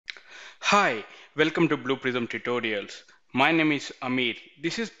Hi, welcome to Blue Prism Tutorials. My name is Amir.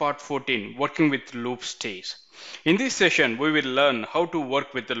 This is part 14, working with loop stays. In this session, we will learn how to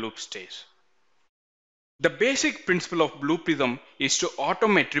work with the loop stays. The basic principle of Blue Prism is to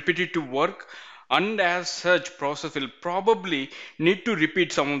automate repetitive work, and as such, process will probably need to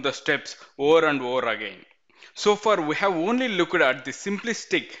repeat some of the steps over and over again. So far, we have only looked at the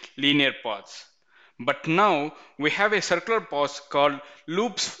simplistic linear paths. But now we have a circular path called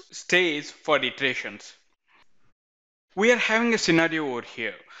loops stays for iterations. We are having a scenario over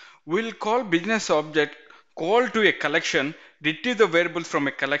here. We'll call business object call to a collection, retrieve the variables from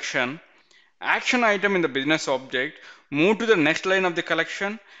a collection, action item in the business object, move to the next line of the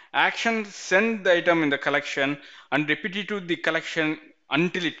collection, action send the item in the collection, and repeat it to the collection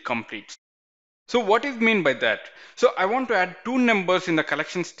until it completes. So what is mean by that? So I want to add two numbers in the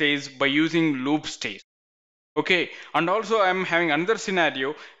collection stays by using loop stays. Okay, and also I'm having another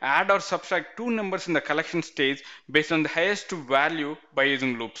scenario, add or subtract two numbers in the collection stays based on the highest value by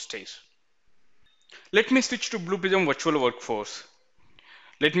using loop stays. Let me switch to Blue Prism Virtual Workforce.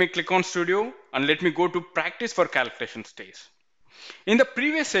 Let me click on Studio and let me go to Practice for Calculation Stays. In the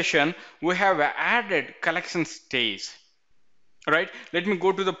previous session, we have added collection stays. Right, let me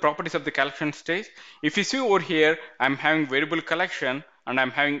go to the properties of the collection stays. If you see over here, I'm having variable collection and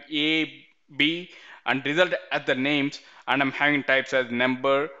I'm having A, B and result as the names, and I'm having types as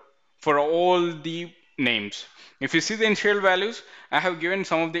number for all the names. If you see the initial values, I have given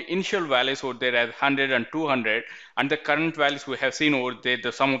some of the initial values over there as 100 and 200, and the current values we have seen over there,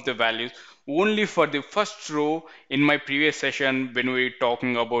 the sum of the values only for the first row in my previous session when we were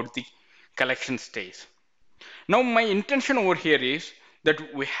talking about the collection stays. Now my intention over here is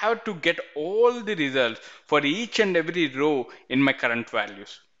that we have to get all the results for each and every row in my current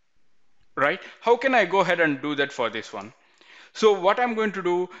values. Right? How can I go ahead and do that for this one? So what I'm going to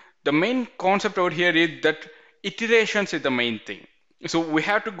do, the main concept over here is that iterations is the main thing. So we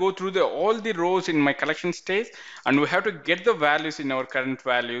have to go through all the rows in my collection stage, and we have to get the values in our current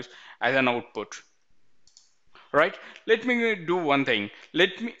values as an output. Right, let me do one thing.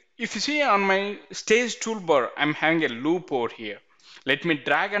 If you see on my stage toolbar, I'm having a loop over here. Let me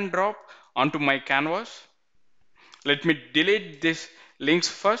drag and drop onto my canvas. Let me delete these links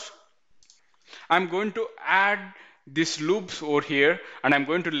first. I'm going to add these loops over here, and I'm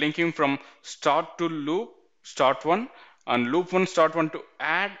going to link him from start to loop start one, and loop one start one to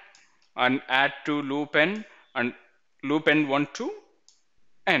add, and add to loop n, and loop n one to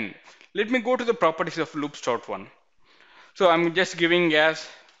n. Let me go to the properties of loop start one. So I'm just giving as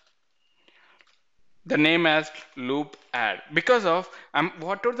the name as loop add, because of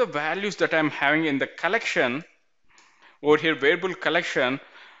what are the values that I'm having in the collection over here, variable collection,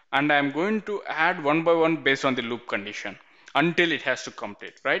 and I'm going to add one by one based on the loop condition until it has to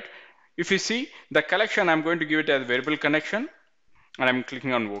complete. Right, if you see the collection, I'm going to give it as variable connection, and I'm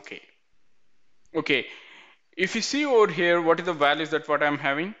clicking on OK. Okay, if you see over here, what is the values that what I'm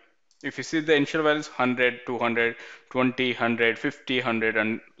having? If you see the initial values 100, 200, 20, 100, 50, 100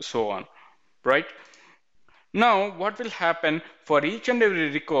 and so on. Right, now what will happen, for each and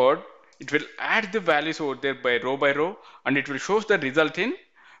every record, it will add the values over there by row, and it will show the result in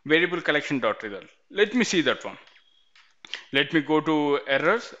variable collection dot result. Let me see that one. Let me go to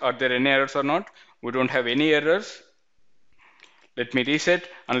errors. Are there any errors or not? We don't have any errors. Let me reset,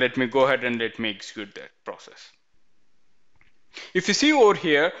 and let me go ahead and let me execute that process. If you see over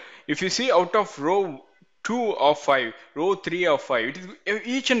here, if you see out of row 2 of 5, row 3 of 5, it is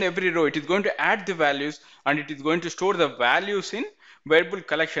each and every row, it is going to add the values, and it is going to store the values in variable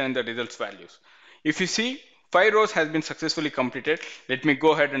collection and the results values. If you see 5 rows has been successfully completed, let me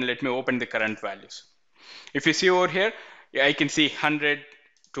go ahead and let me open the current values. If you see over here, I can see 100,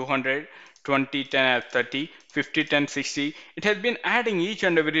 200, 20, 10, 30, 50, 10, 60. It has been adding each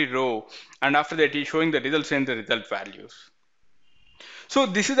and every row, and after that it is showing the results in the result values. So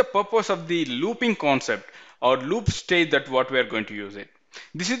this is the purpose of the looping concept or loop stage, that what we are going to use it.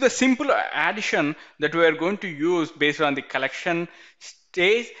 This is the simple addition that we are going to use based on the collection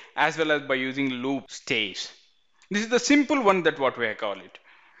stage as well as by using loop stage. This is the simple one that what we call it.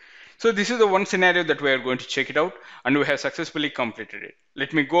 So this is the one scenario that we are going to check it out, and we have successfully completed it.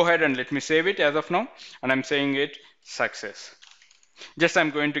 Let me go ahead and let me save it as of now, and I'm saying it success. Just I'm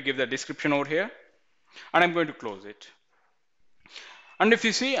going to give the description over here, and I'm going to close it. And if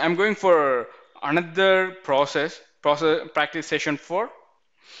you see, I'm going for another process practice session for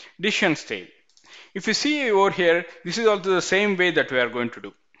decision stage. If you see over here, this is also the same way that we are going to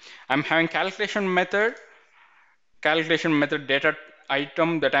do. I'm having calculation method data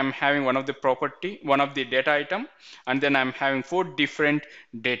item that I'm having one of the property, one of the data item, and then I'm having 4 different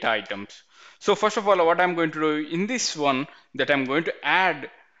data items. So first of all, what I'm going to do in this one, that I'm going to add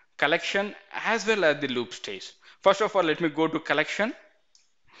collection as well as the loop stage. First of all, let me go to collection,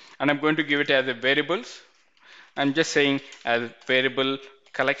 and I'm going to give it as a variables. I'm just saying as variable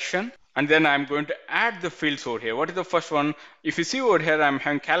collection, and then I'm going to add the fields over here. What is the first one? If you see over here, I'm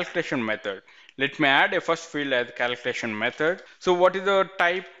having calculation method. Let me add a first field as calculation method. So what is the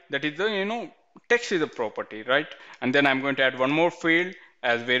type? That is the, text is a property, right? And then I'm going to add one more field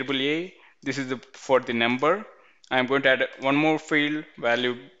as variable a. This is for the number. I'm going to add one more field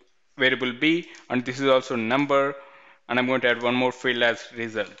value variable b, and this is also number, and I'm going to add one more field as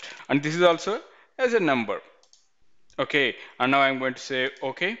result, and this is also as a number. Okay, and now I'm going to say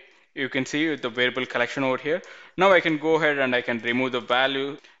okay. You can see the variable collection over here. Now I can go ahead and I can remove the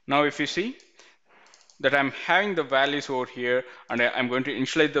value. Now if you see that I'm having the values over here, and I'm going to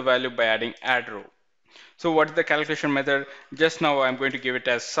initialize the value by adding add row. So what is the calculation method? Just now I'm going to give it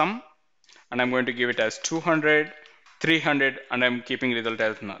as sum, and I'm going to give it as 200, 300, and I'm keeping result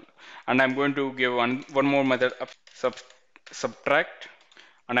as null. And I'm going to give one more method of subtract,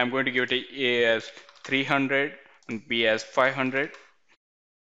 and I'm going to give it a as 300 and b as 500.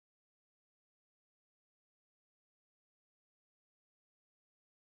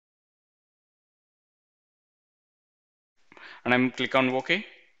 And I'm click on OK.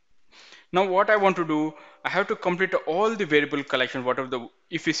 Now what I want to do, I have to complete all the variable collection, whatever the,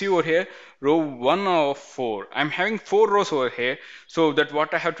 if you see over here, row 1 of 4, I'm having 4 rows over here. So that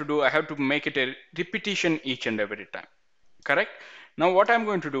what I have to do, I have to make it a repetition each and every time, correct? Now what I'm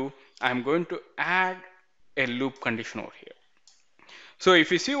going to do, I'm going to add a loop condition over here. So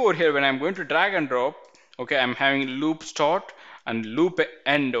if you see over here, when I'm going to drag and drop, okay, I'm having loop start and loop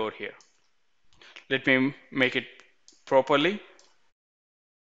end over here. Let me make it properly.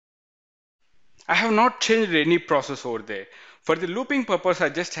 I have not changed any process over there. For the looping purpose, I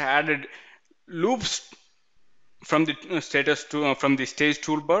just added loops from the status to from the stage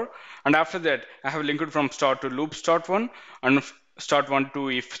toolbar, and after that I have linked from start to loop start one and start one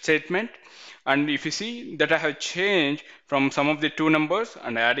to if statement. And if you see that I have changed from some of the two numbers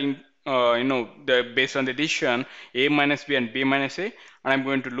and adding the based on the addition a minus b and b minus a, and I'm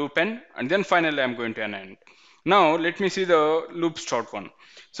going to loop end, and then finally I'm going to an end. Now let me see the loop start one.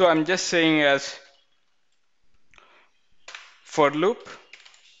 So I'm just saying as for loop,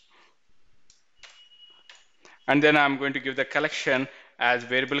 and then I'm going to give the collection as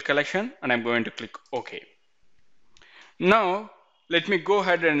variable collection, and I'm going to click OK. Now let me go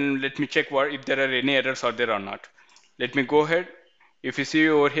ahead and let me check what if there are any errors are there or not. Let me go ahead. If you see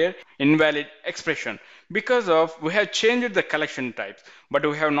over here, invalid expression, because of we have changed the collection types, but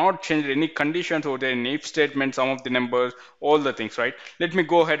we have not changed any conditions over there in if statement, some of the numbers, all the things, right? Let me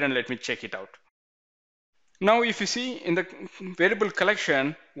go ahead and let me check it out. Now if you see in the variable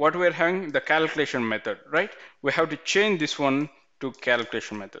collection, what we're having, the calculation method, right? We have to change this one to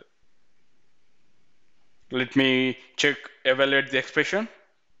calculation method. Let me check, evaluate the expression.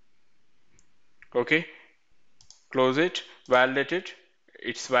 Okay, close it, validate it,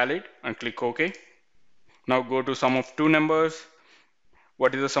 it's valid, and click OK. Now go to sum of two numbers.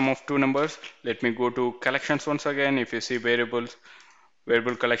 What is the sum of two numbers? Let me go to collections once again. If you see variables,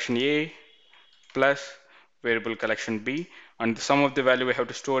 variable collection A plus variable collection B, and the sum of the value we have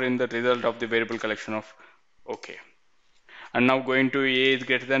to store in the result of the variable collection of OK. And now going to A is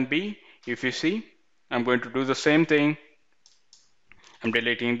greater than B. If you see, I'm going to do the same thing. I'm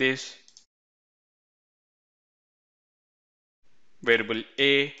deleting this. Variable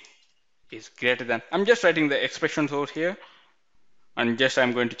A is greater than, I'm just writing the expressions over here, and just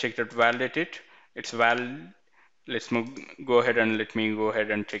I'm going to check that, validate it, it's valid. Let's move, go ahead and let me go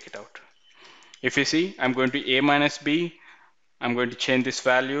ahead and check it out. If you see, I'm going to A minus B, I'm going to change these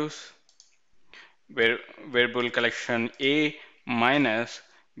values, where variable collection A minus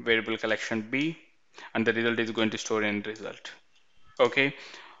variable collection B, and the result is going to store in result. Okay,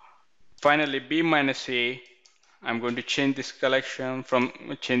 finally B minus A, I'm going to change this collection from,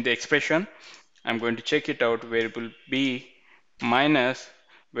 change the expression. I'm going to check it out, variable B minus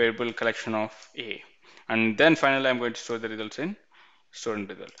variable collection of A, and then finally I'm going to store the results in store and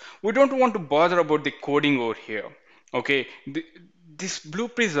result. We don't want to bother about the coding over here. Okay, this Blue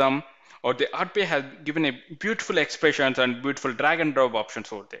Prism or the RPA has given a beautiful expressions and beautiful drag and drop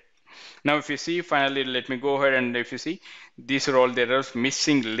options over there. Now if you see, finally let me go ahead, and if you see, these are all the errors.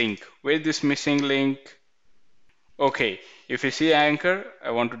 Missing link, where is this missing link? Okay, if you see anchor,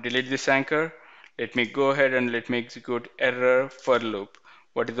 I want to delete this anchor. Let me go ahead and let me execute error for loop.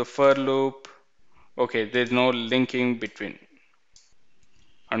 What is the for loop? Okay, there's no linking between.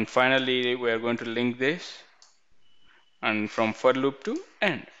 And finally we are going to link this and from for loop to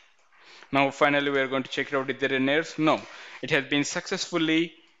end. Now finally we are going to check it out if there are any errors. No, it has been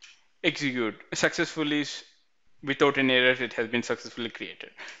successfully without any errors. It has been successfully created.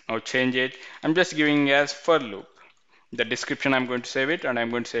 Now change it. I'm just giving as for loop. The description I'm going to save it and I'm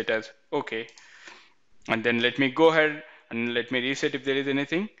going to say it as okay. And then let me go ahead and let me reset if there is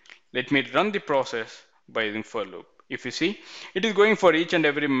anything. Let me run the process by using for loop. If you see, it is going for each and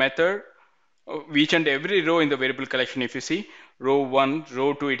every method, each and every row in the variable collection. If you see, row 1,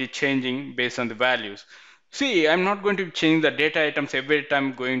 row 2, it is changing based on the values. See, I'm not going to change the data items every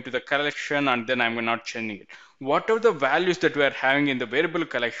time going to the collection and then I'm not changing it. Whatever the values that we are having in the variable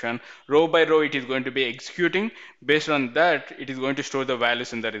collection, row by row it is going to be executing. Based on that, it is going to store the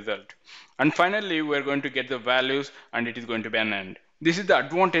values in the result. And finally, we are going to get the values and it is going to be an end. This is the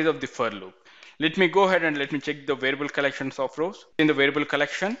advantage of the for loop. Let me go ahead and let me check the variable collections of rows. In the variable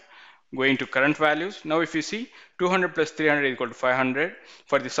collection, going to current values. Now if you see 200 plus 300 is equal to 500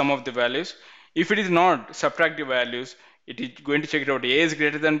 for the sum of the values. If it is not, subtract the values. It is going to check it out. A is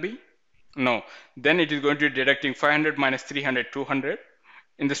greater than B. No. Then it is going to be deducting 500 minus 300, 200.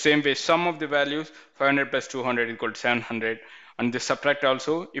 In the same way, sum of the values 500 plus 200 is equal to 700. And the subtract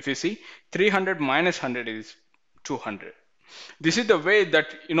also, if you see 300 minus 100 is 200. This is the way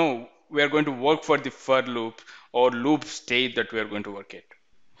that we are going to work for the for loop or loop state that we are going to work it.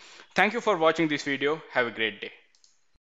 Thank you for watching this video. Have a great day.